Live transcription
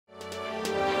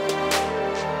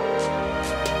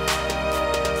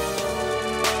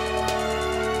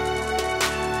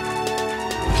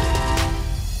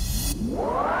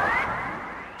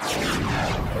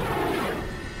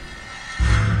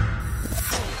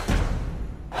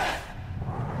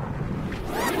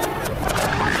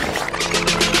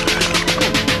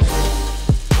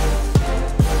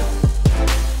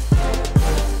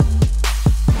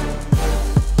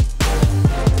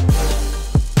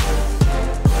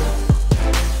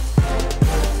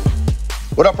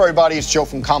What up, everybody? It's Joe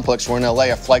from Complex. We're in LA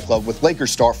at Flight Club with Lakers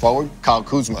star forward Kyle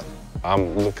Kuzma.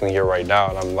 I'm looking here right now,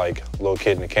 and I'm like a little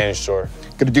kid in a candy store.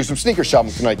 Gonna do some sneaker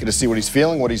shopping tonight. Gonna see what he's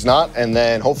feeling, what he's not, and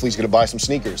then hopefully he's gonna buy some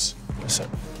sneakers. Yes, sir.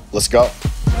 Let's go.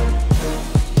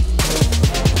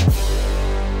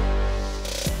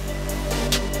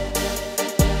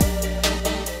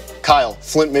 Kyle,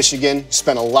 Flint, Michigan.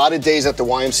 Spent a lot of days at the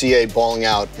YMCA balling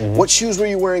out. What shoes were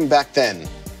you wearing back then?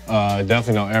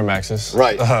 Definitely no Air Maxes.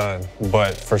 Right.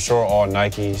 But for sure all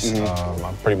Nikes.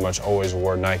 I pretty much always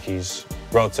wore Nikes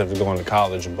relative to going to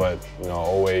college, but you know,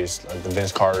 always like the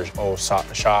Vince Carter's old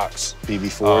Shocks.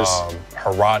 BB4s.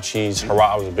 Hirachis.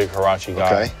 I was a big Hirachi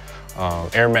guy.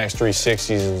 Okay. Air Max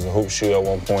 360s was a hoop shoe at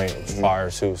one point. It was fire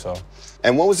too, so.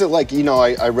 And what was it like? You know,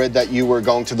 I read that you were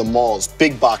going to the malls,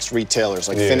 big box retailers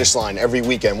like Finish Line every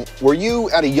weekend. Were you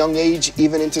at a young age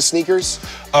even into sneakers?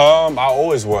 I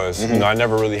always was. You know, I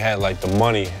never really had like the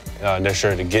money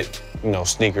necessarily to get, you know,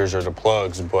 sneakers or the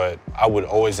plugs, but I would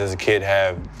always as a kid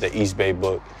have the East Bay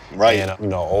book. Right. And, you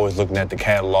know, always looking at the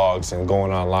catalogs and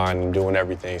going online and doing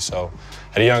everything. So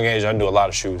at a young age, I knew a lot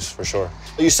of shoes for sure.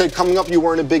 You said coming up you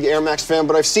weren't a big Air Max fan,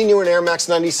 but I've seen you in Air Max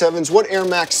 97s. What Air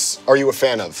Max are you a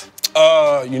fan of?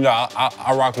 You know,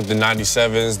 I rock with the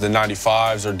 97s, the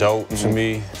 95s are dope to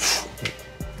me.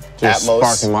 Just Atmos.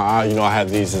 sparking my eye. You know, I have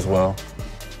these as well.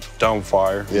 Dumb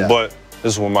fire. Yeah. But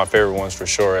this is one of my favorite ones for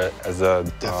sure. As a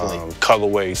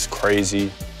colorway's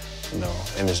crazy, you know,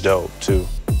 and it's dope too.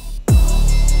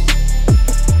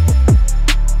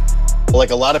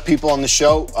 Like a lot of people on the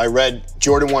show, I read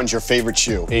Jordan 1's your favorite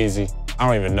shoe. Easy. I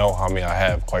don't even know how many I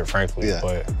have, quite frankly,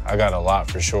 but I got a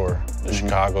lot for sure. The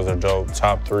Chicago's are dope,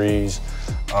 top threes.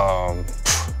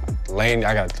 Lane,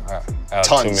 I got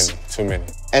tons. Too many.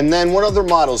 And then what other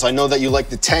models? I know that you like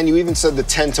the 10. You even said the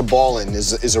 10 to ball in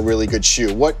is a really good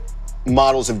shoe. What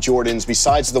models of Jordans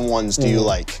besides the ones do you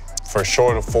like? For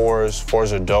sure, the fours.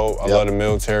 Fours are dope. I love the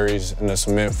militaries and the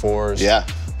cement fours. Yeah.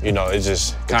 You know, it's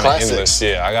just kind of endless.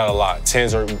 Yeah, I got a lot.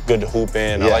 10s are good to hoop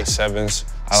in. I like 7s.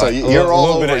 So you're all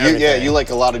over. Yeah, you like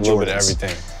a lot of Jordans. A little bit of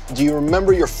everything. Do you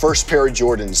remember your first pair of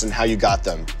Jordans and how you got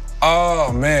them?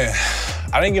 Oh, man.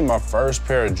 I didn't get my first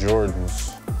pair of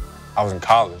Jordans. I was in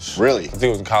college. Really? I think it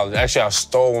was in college. Actually, I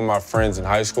stole one of my friends in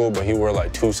high school, but he wore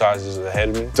like 2 sizes ahead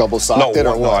of me. Double socked it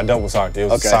or what? No, I double socked it. It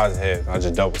was a size ahead. I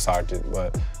just double socked it.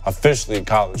 But officially in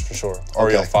college for sure.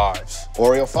 Oreo 5s.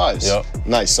 Oreo 5s? Yep.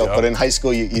 Nice. So, but in high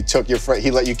school, you took your friend, he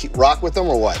let you rock with them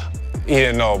or what? He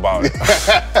didn't know about it.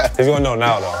 He's gonna know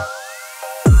now though.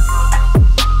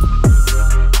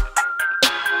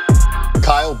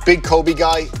 Kyle, big Kobe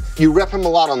guy. You rep him a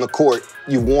lot on the court.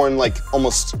 You've worn like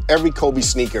almost every Kobe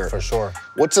sneaker. For sure.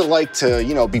 What's it like to,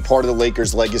 you know, be part of the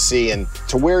Lakers legacy and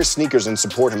to wear his sneakers and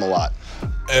support him a lot?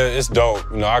 It's dope.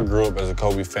 You know, I grew up as a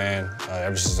Kobe fan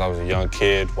ever since I was a young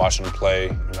kid, watching him play.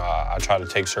 You know, I try to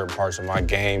take certain parts of my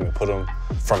game and put them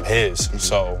from his.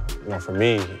 So, you know, for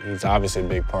me, he's obviously a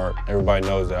big part. Everybody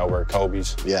knows that I wear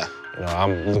Kobe's. Yeah. You know,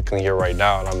 I'm looking here right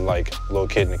now, and I'm like a little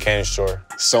kid in a candy store.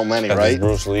 So many, got right? These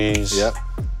Bruce Lee's. Yep.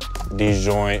 These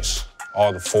joints,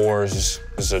 all the 4s.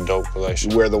 It's a dope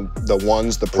collection. You wear the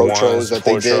ones, the Protros that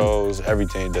they did? Protros,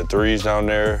 everything. The 3s down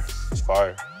there, it's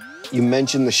fire. You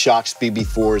mentioned the Shocks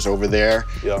BB4s over there,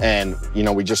 and you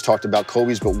know we just talked about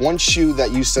Kobe's, but one shoe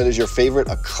that you said is your favorite,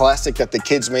 a classic that the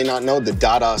kids may not know, the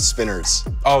Dada Spinners.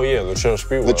 Oh yeah, Latrell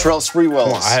Sprewell. Latrell Sprewell.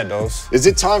 Come on, I had those. Is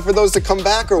it time for those to come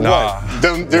back or what?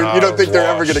 You don't think they're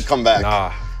ever gonna come back?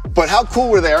 Nah. But how cool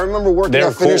were they? I remember working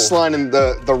at Finish Line and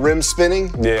the rim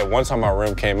spinning. Yeah, one time my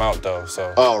rim came out though,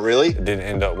 so. Oh really? It didn't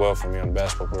end up well for me on the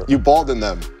basketball court. You balled in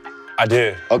them. I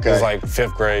did. Okay. It was like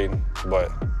 5th grade,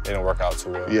 but it didn't work out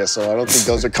too well. Yeah, so I don't think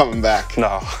those are coming back.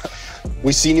 No.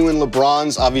 We've seen you in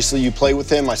LeBron's. Obviously, you play with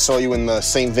him. I saw you in the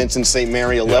St. Vincent, St.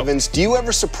 Mary 11s. Do you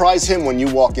ever surprise him when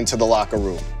you walk into the locker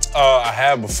room? I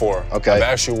have before. Okay. I've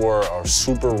actually wore a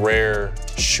super rare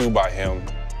shoe by him.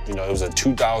 You know, it was a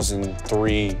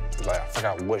 2003, like I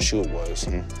forgot what shoe it was.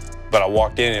 But I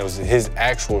walked in, it was his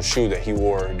actual shoe that he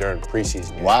wore during the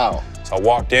preseason game. Wow. So I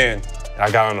walked in, and I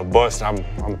got on the bus, and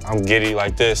I'm giddy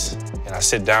like this, and I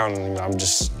sit down, and I'm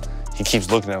just, he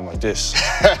keeps looking at him like this.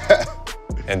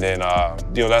 And then,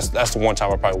 you know, that's the one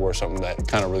time I probably wore something that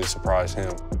kind of really surprised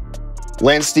him.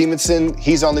 Lance Stevenson,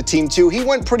 he's on the team too. He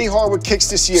went pretty hard with kicks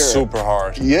this year. Super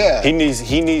hard. Yeah. He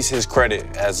needs his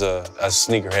credit as a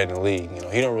sneakerhead in the league. You know,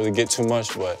 he don't really get too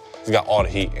much, but he's got all the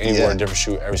heat, and he wore a different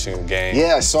shoe every single game.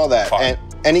 Yeah, I saw that. And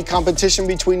any competition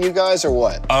between you guys or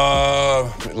what?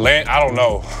 Lance, I don't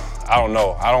know.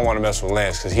 I don't want to mess with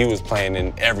Lance because he was playing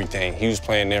in everything. He was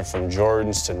playing in from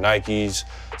Jordans to Nikes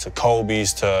to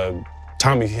Kobe's to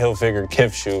Tommy Hilfiger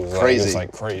Kith shoes. Crazy. It was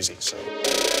like crazy. So.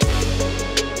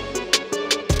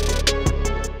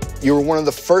 you were one of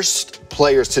the first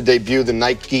players to debut the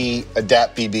Nike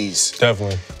Adapt BBs.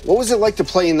 Definitely. What was it like to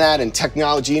play in that and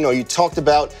technology? You know, you talked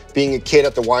about being a kid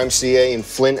at the YMCA in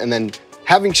Flint and then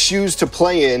having shoes to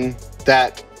play in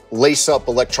that lace up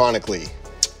electronically.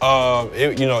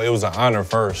 It was an honor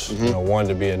first, one,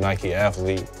 to be a Nike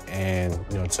athlete and,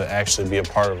 to actually be a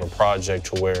part of a project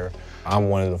to where I'm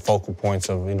one of the focal points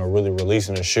of, really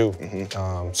releasing a shoe.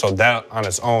 So that on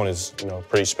its own is,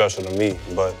 pretty special to me.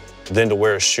 But then to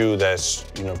wear a shoe that's,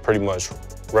 pretty much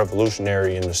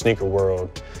revolutionary in the sneaker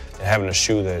world and having a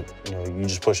shoe that, you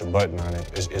just push a button on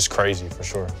it, it's crazy for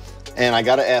sure. And I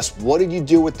gotta ask, what did you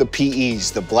do with the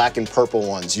PEs, the black and purple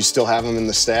ones? You still have them in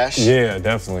the stash? Yeah,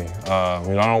 definitely. I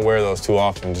don't wear those too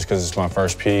often just because it's my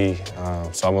first PE,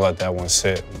 so I'm gonna let that one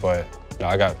sit. But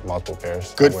I got multiple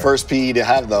pairs. Good first PE to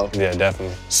have, though. Yeah,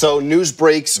 definitely. So news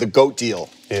breaks the GOAT deal.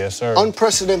 Yes, sir.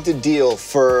 Unprecedented deal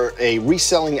for a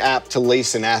reselling app to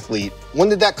lace an athlete. When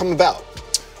did that come about?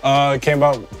 It came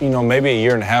about, maybe a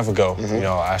year and a half ago.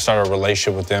 I started a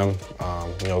relationship with them,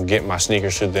 getting my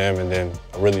sneakers to them, and then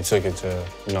I really took it to,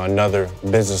 another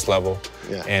business level.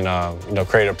 Yeah. And,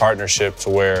 create a partnership to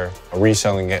where a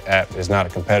reselling app is not a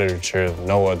competitor to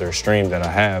no other stream that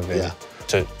I have. And yeah.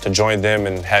 To join them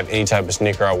and have any type of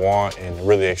sneaker I want and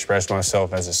really express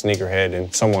myself as a sneakerhead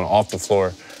and someone off the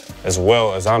floor as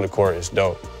well as on the court is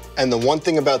dope. And the one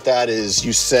thing about that is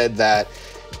you said that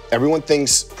everyone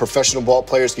thinks professional ball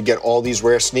players could get all these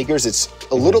rare sneakers. It's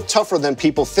a little tougher than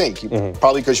people think,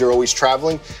 probably because you're always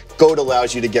traveling. GOAT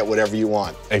allows you to get whatever you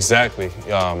want. Exactly.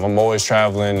 I'm always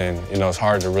traveling, and it's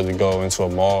hard to really go into a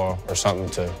mall or something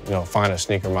to find a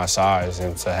sneaker my size,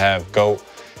 and to have GOAT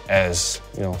as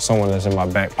someone that's in my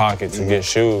back pocket to get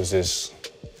shoes is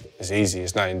easy.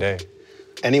 It's night and day.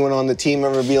 Anyone on the team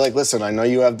ever be like, listen, I know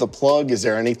you have the plug. Is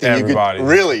there anything you could...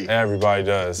 Really? Everybody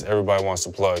does. Everybody wants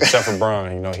the plug, except for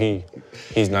Bron.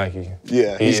 He's Nike.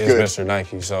 Yeah, he's good. He is Mr.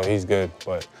 Nike, so he's good.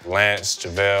 But Lance,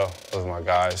 JaVale, those are my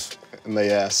guys. And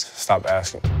they ask. Stop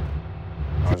asking.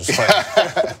 I'm just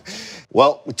playing.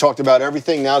 Well, we talked about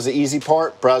everything. Now's the easy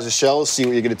part. Browse the shelves, see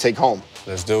what you're going to take home.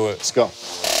 Let's do it. Let's go.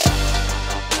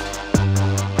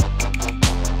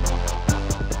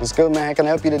 What's good, man? How can I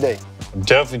help you today?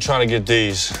 Definitely trying to get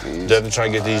these. Definitely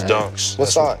trying to get these dunks. What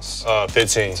size?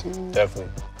 15.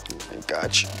 Definitely.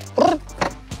 Gotcha.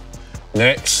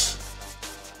 Next,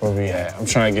 where we at? I'm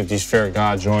trying to get these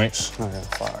Farragon joints. Oh, yeah,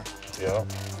 fire. Yep.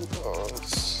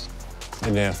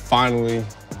 And then finally,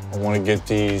 I want to get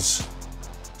these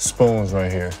spoons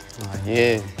right here. Oh,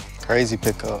 yeah. Crazy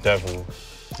pickup. Definitely.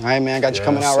 All right, man. I got you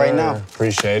coming out right now.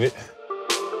 Appreciate it.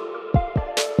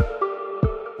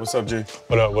 What's up, G?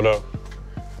 What up, what up?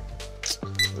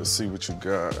 Let's see what you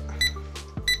got.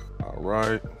 All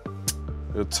right.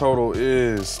 Your total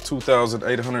is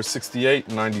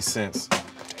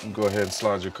 $2,868.90. Go ahead and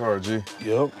slide your card, G.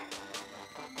 Yep. All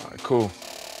right, cool.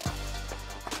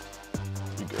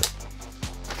 You good.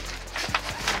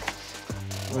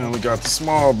 Man, we got the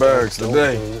small bags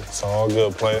today. It's all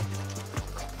good, player.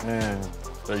 Man,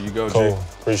 there you go, cool. G.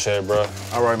 Appreciate it, bro.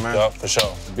 All right, man. Yup, for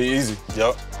sure. Be easy.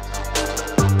 Yup.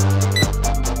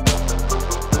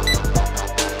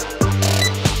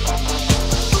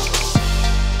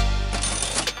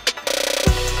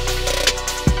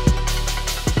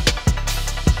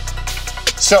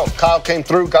 So, Kyle came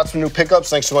through, got some new pickups.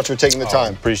 Thanks so much for taking the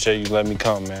time. Appreciate you letting me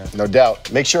come, man. No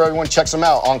doubt. Make sure everyone checks them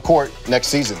out on court next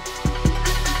season.